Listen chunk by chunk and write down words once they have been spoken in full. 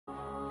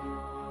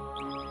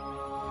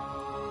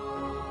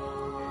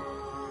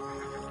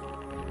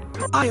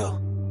Io,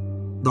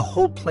 the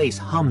whole place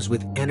hums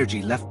with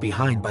energy left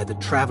behind by the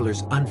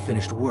Traveler's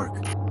unfinished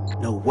work.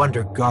 No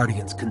wonder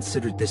Guardians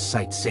considered this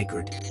site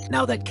sacred.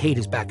 Now that Kate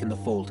is back in the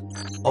fold,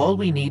 all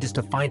we need is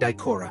to find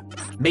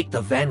Ikora, make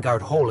the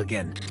Vanguard whole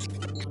again,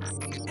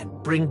 and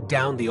bring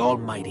down the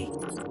Almighty.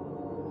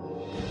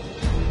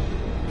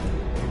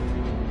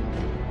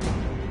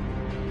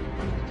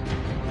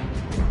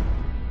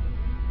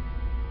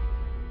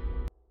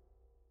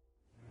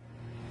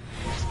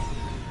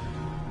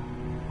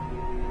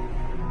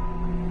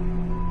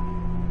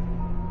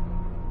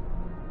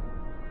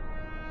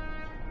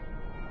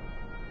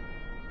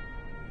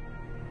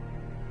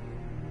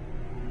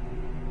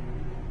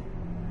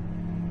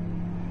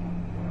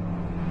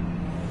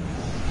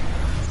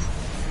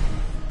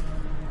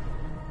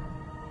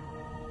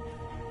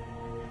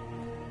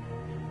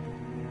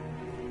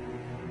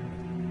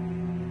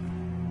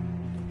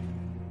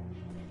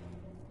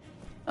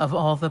 Of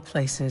all the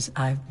places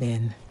I've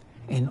been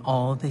in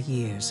all the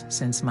years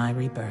since my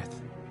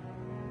rebirth,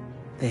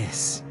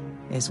 this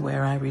is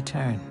where I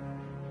return.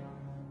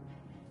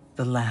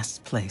 The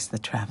last place the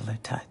Traveler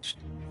touched.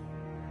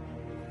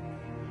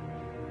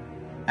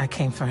 I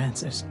came for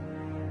answers.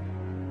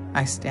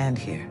 I stand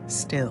here,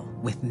 still,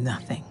 with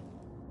nothing.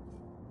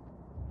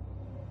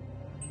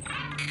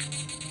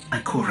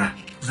 Ikora,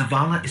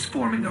 Zavala is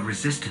forming a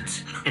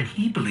resistance, and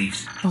he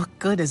believes... What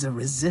good is a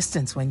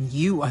resistance when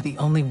you are the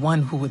only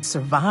one who would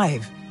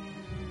survive?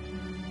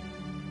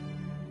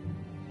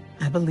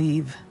 I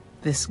believe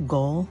this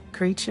Ghoul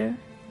creature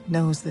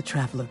knows the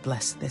Traveler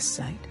blessed this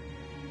site.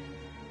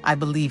 I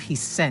believe he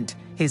sent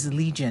his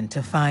legion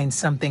to find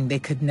something they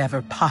could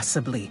never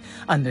possibly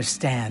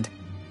understand.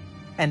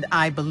 And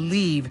I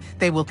believe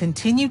they will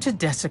continue to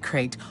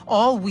desecrate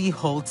all we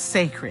hold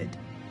sacred.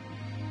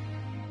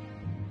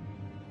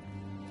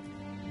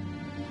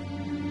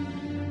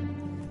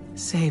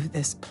 Save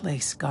this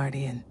place,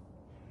 Guardian.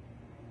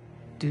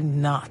 Do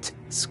not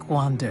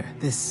squander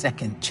this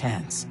second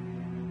chance.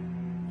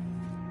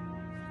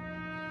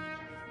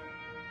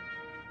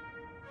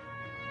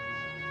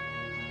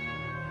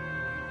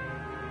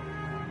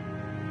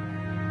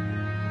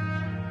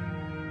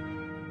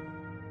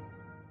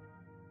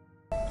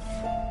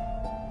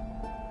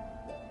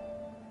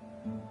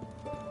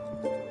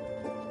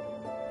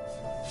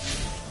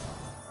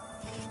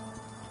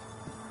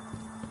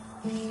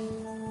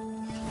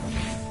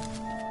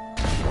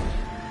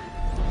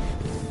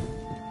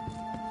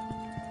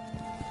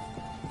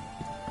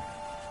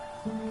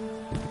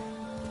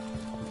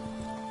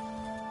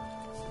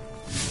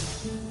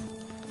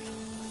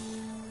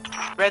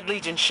 Red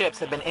Legion ships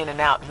have been in and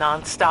out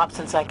non-stop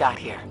since I got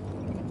here.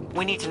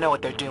 We need to know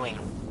what they're doing.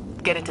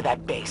 Get into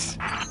that base.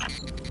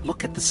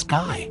 Look at the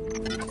sky.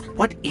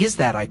 What is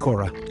that,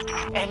 Ikora?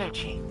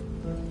 Energy.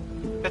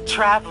 The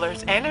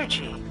Traveler's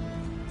energy.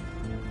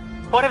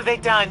 What have they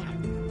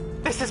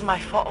done? This is my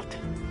fault.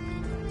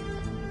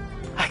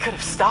 I could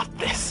have stopped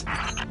this.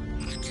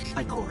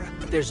 Ikora,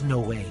 there's no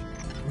way.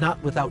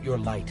 Not without your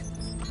light.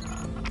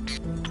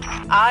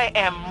 I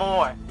am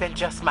more than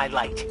just my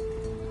light.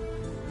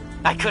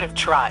 I could have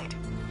tried.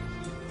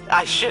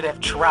 I should have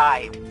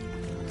tried.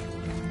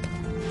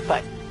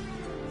 But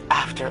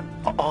after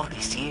all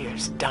these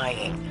years,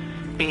 dying,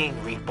 being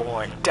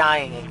reborn,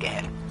 dying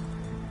again,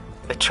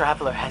 the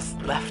Traveler has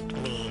left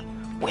me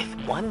with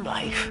one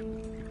life,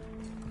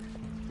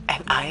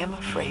 and I am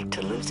afraid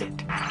to lose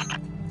it.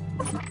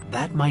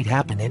 That might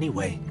happen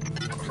anyway.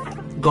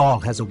 Gaul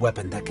has a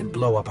weapon that can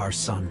blow up our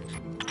sun.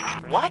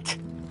 What?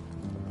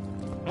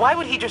 Why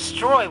would he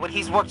destroy what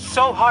he's worked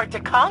so hard to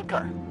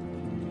conquer?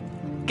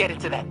 Get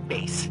into that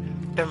base.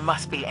 There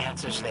must be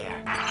answers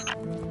there.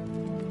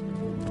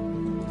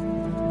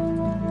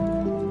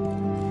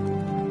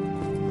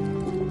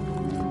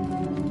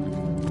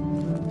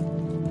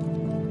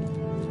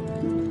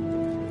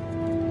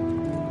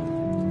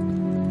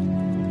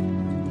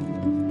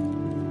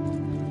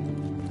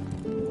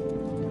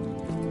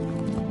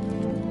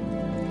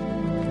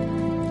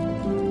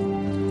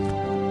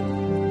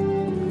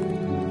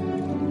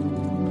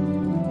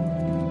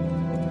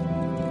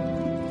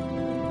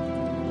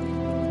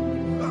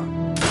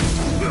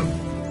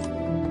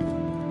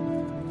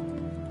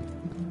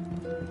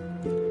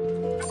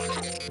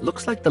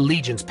 Looks like the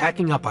Legion's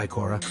packing up,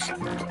 Ikora.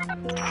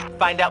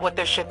 Find out what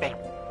they're shipping.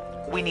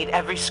 We need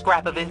every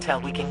scrap of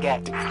intel we can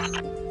get.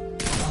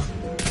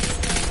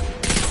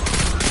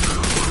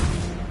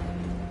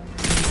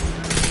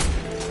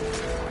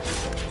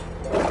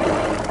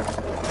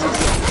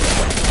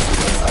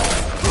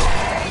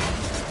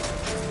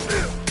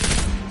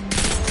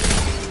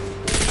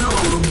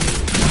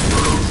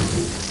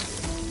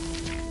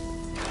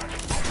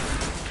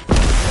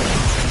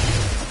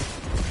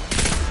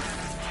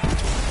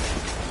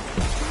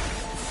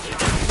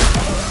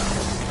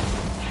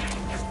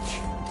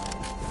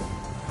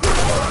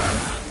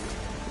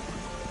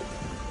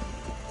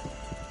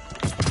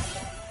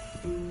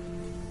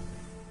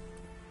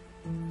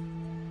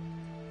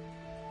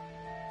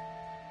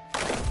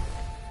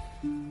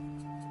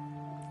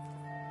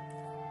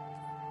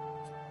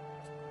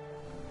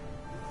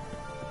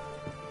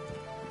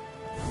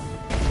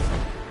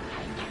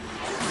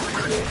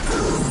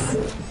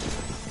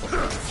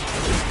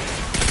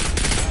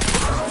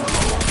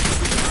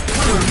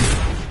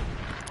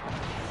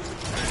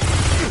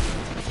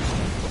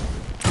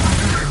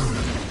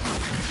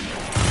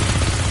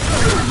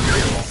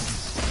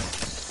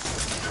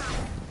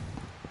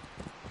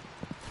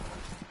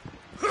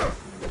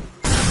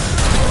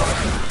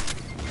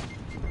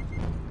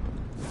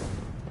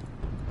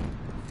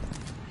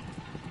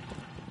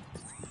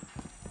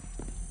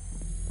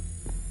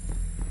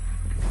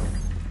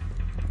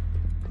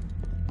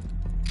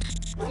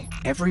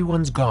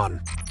 Everyone's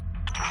gone.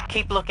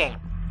 Keep looking.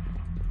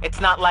 It's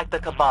not like the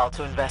Cabal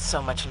to invest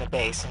so much in a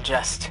base and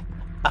just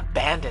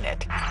abandon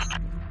it.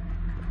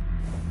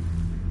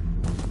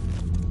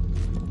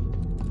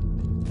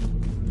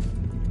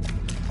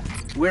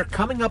 We're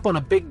coming up on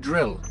a big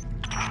drill.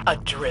 A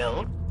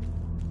drill?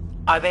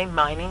 Are they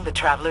mining the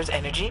Traveler's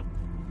energy?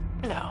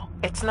 No,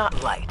 it's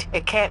not light.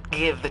 It can't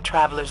give the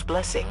Traveler's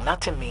blessing.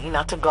 Not to me,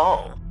 not to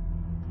Gaul.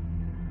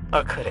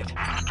 Or could it?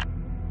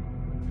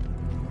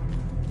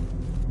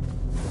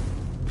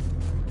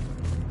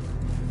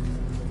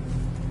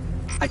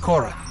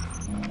 Ikora.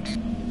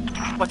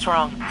 What's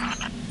wrong?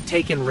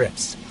 Taken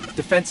rifts.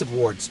 Defensive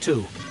wards,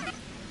 too.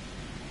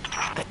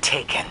 The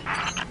Taken.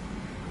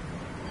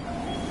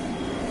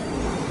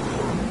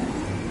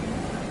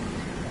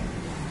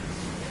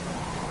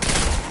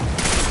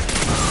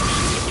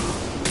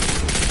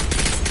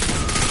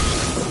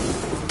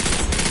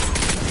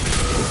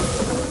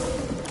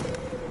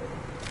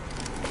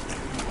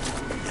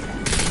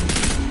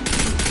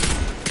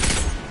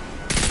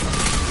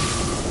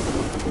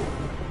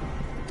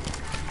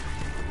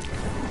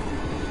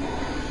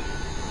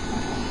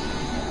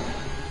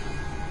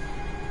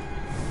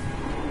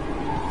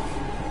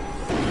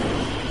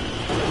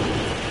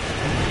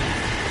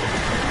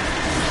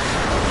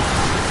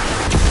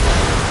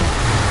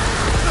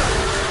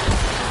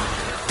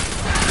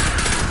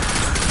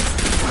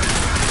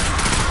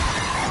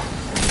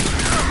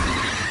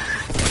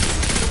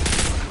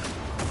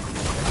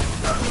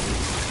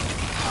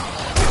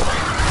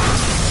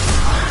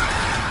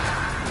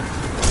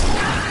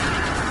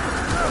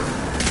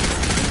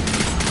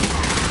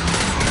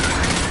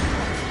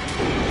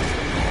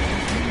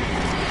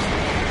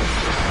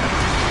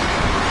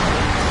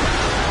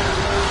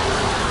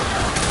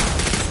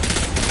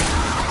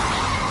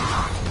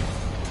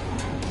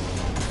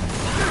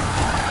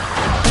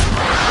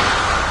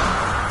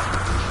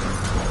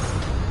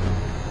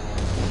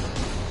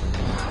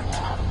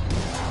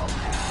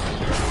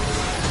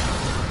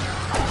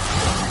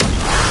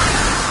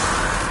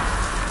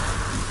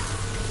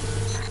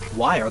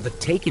 Why are the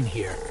Taken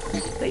here?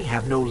 They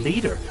have no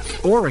leader.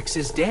 Oryx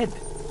is dead.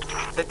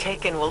 The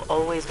Taken will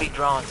always be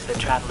drawn to the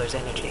Traveler's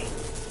energy.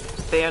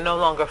 They are no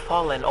longer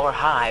Fallen or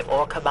Hive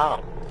or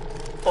Cabal.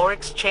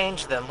 Oryx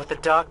changed them with the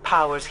dark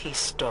powers he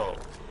stole.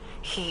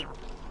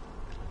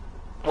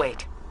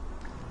 Wait.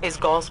 Is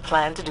Gaul's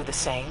plan to do the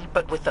same,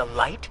 but with the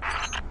light?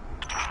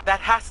 That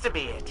has to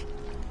be it.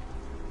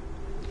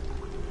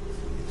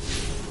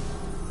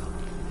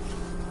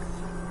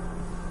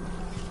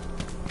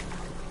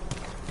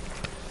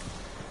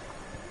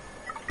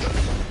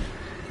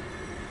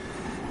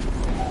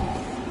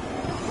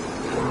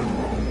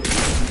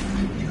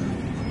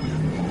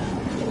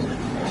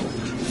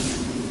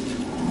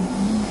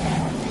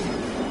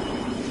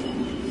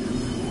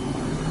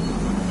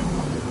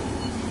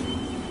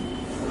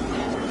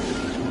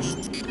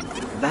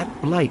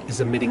 That blight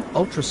is emitting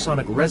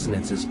ultrasonic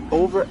resonances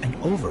over and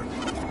over.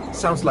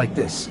 Sounds like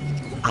this.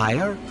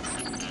 Ire,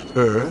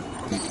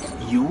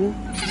 Yul,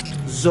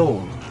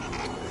 Zol.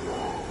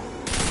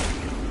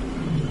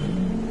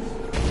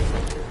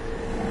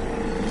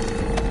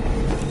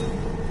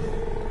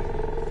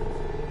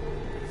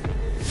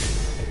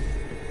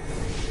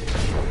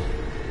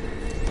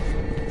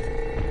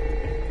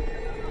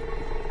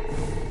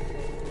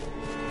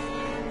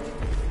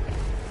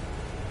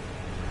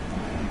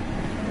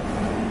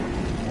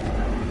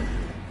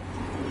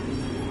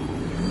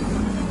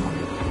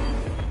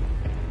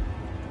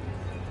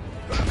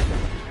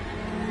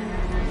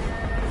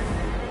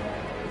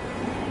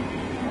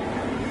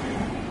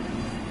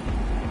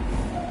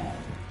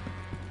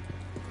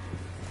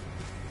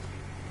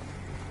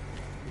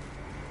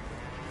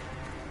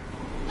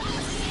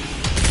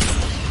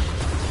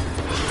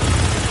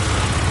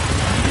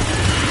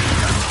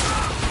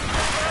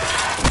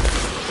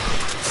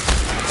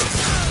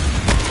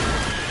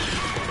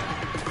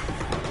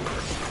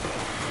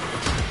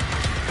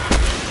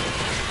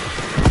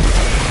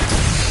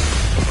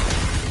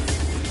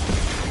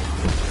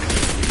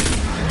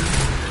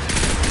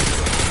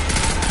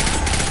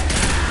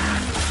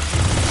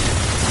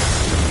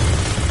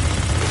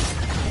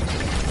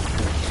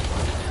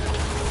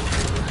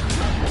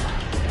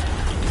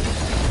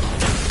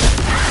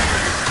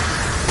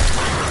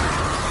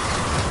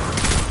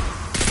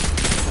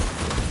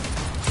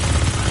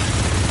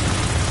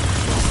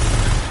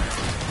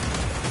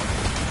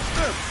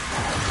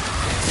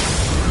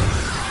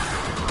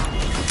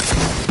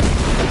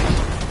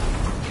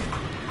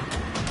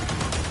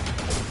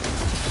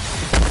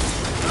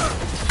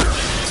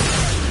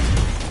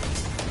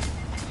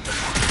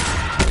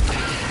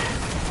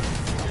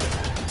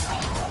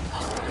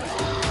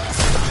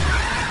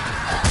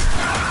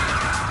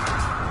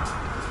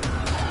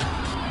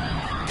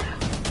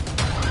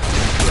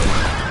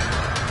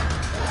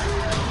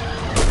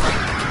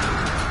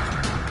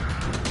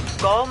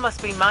 Gaul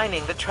must be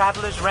mining the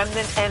Traveler's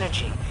remnant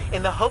energy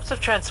in the hopes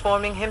of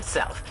transforming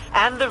himself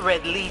and the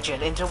Red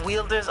Legion into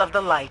wielders of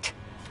the light.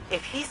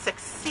 If he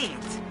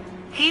succeeds,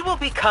 he will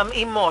become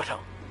immortal,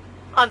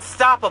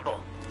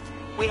 unstoppable.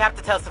 We have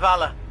to tell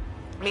Savala.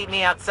 Meet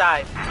me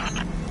outside.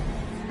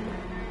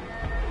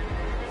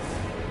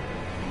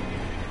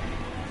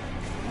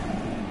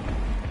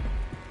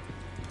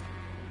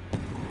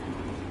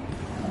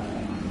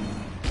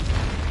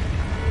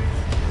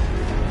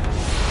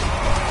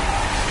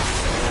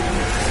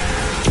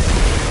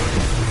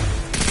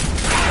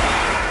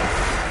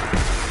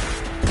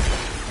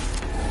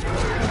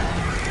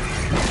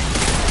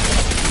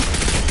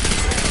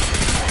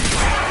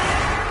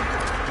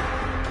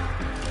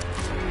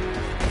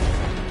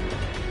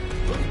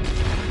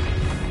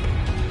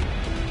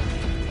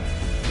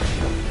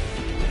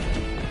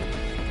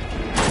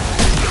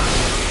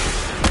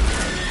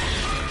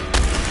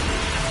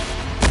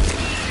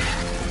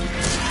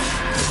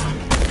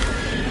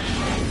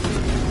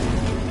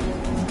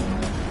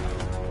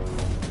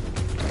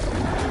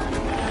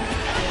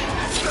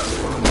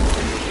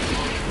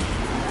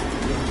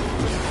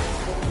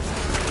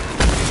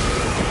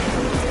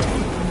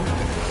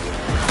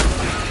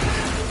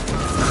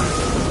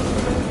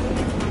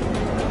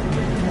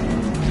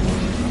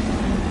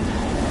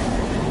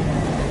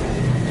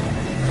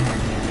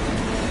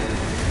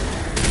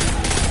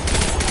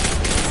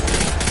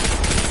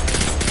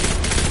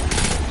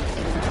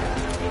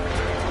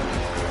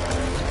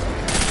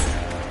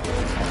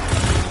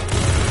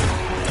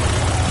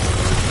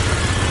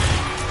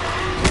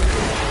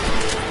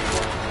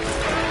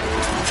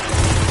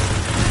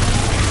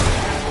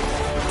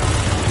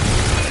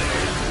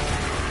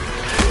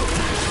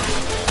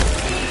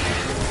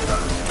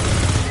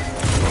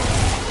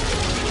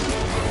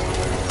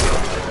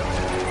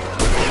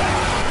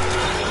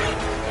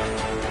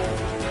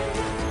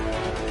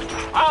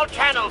 All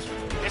channels,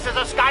 this is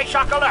a Sky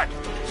Shock alert.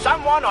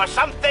 Someone or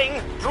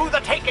something drew the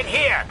Taken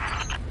here.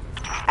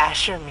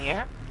 Asher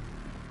Mir?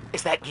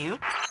 Is that you?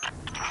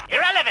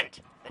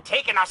 Irrelevant. The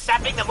Taken are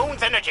sapping the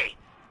moon's energy.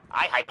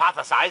 I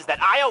hypothesize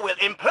that Io will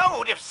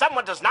implode if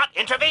someone does not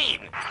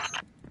intervene.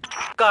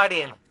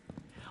 Guardian,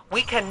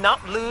 we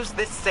cannot lose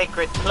this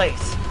sacred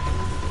place.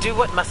 Do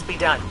what must be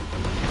done.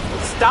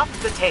 Stop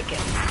the Taken.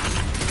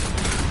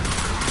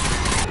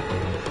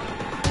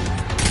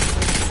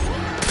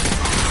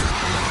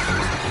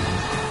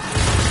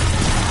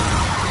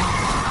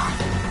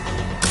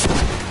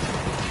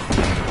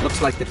 Looks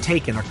like the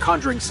Taken are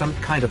conjuring some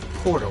kind of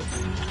portal.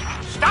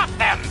 Stop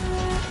them!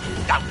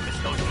 Doubtless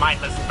those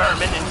mindless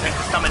vermin intend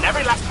to summon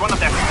every last one of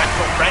their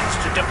spectral friends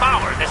to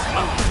devour this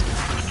moon.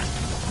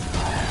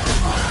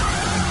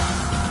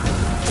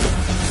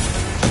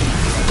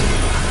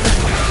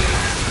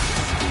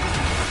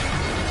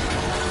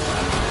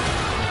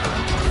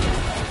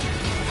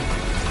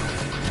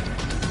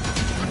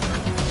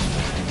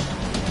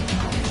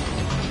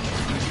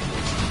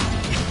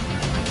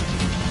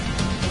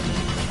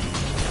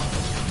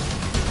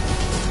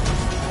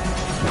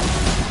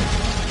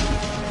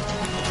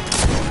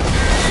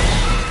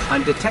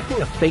 I'm detecting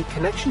a faint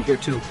connection here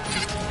to...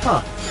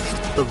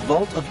 the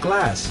Vault of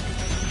Glass.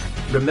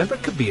 Remember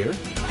Kabir?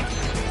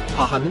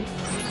 Pahanan?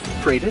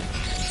 Prated?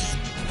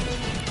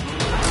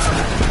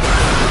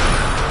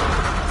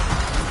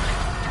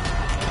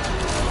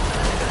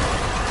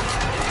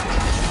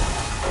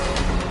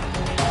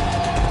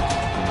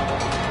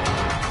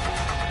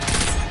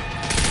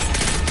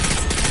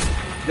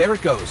 There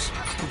it goes.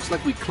 Looks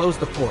like we closed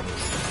the portal.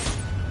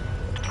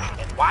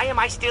 And why am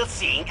I still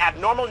seeing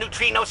abnormal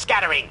neutrino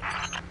scattering?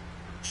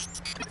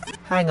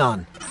 Hang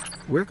on.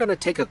 We're gonna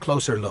take a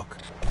closer look.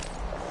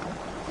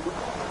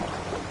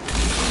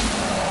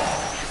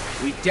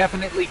 We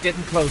definitely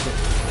didn't close it.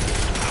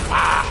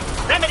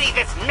 Remedy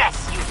this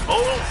mess, you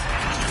fools!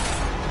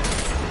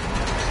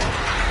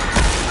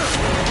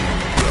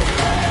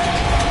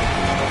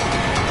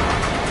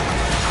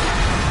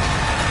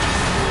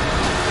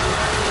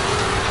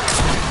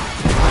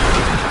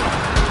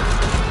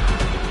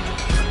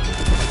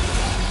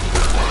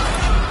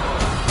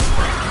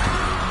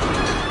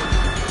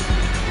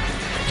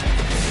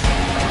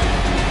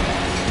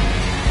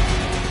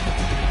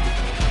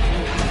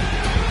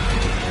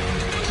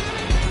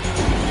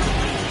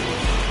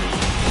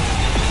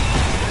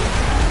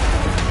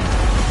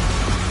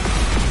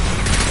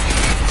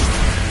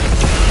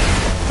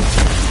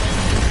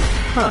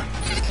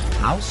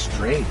 How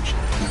strange.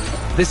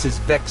 This is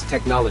Vex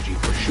technology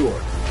for sure,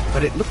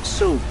 but it looks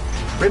so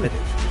primitive.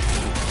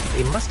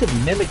 They must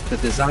have mimicked the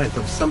design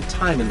from some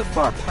time in the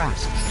far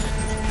past.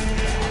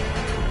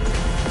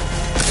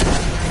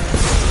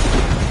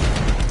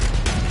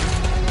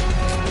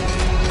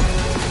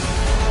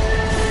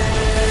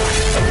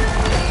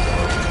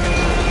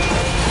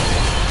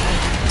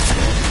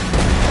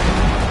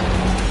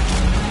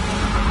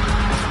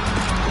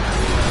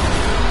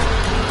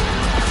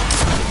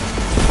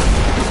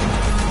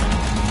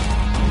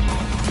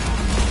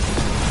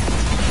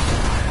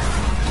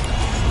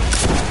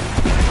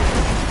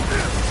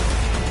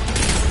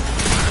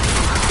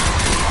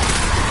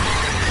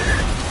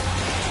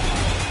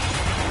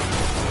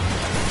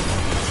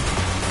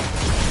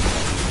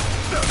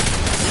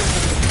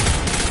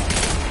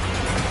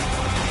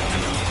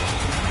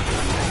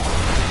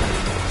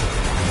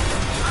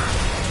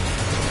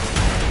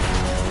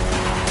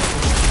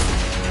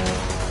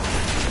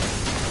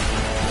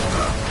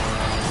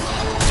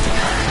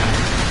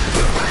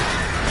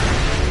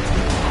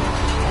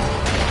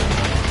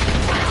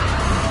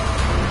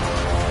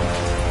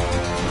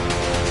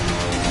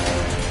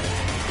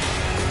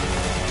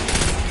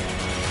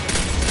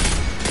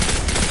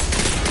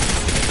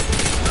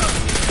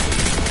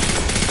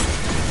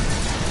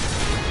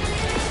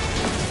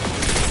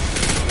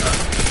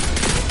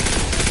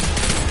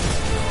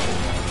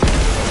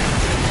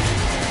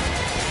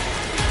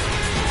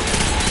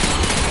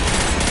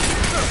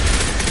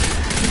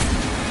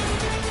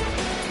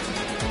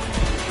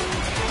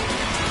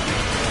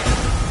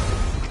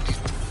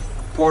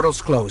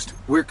 portal's closed.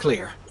 We're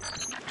clear.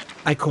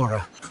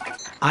 Ikora,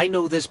 I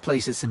know this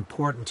place is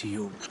important to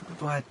you,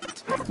 but...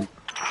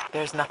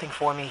 There's nothing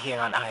for me here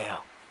on Io.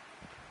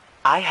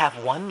 I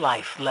have one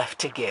life left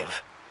to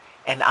give,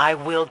 and I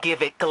will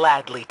give it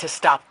gladly to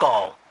stop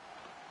Gaul.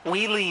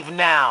 We leave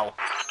now.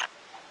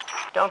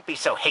 Don't be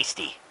so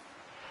hasty.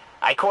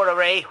 Ikora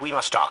Ray, we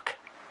must talk.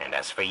 And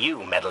as for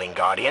you, meddling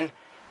guardian,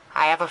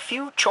 I have a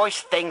few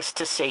choice things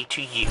to say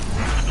to you.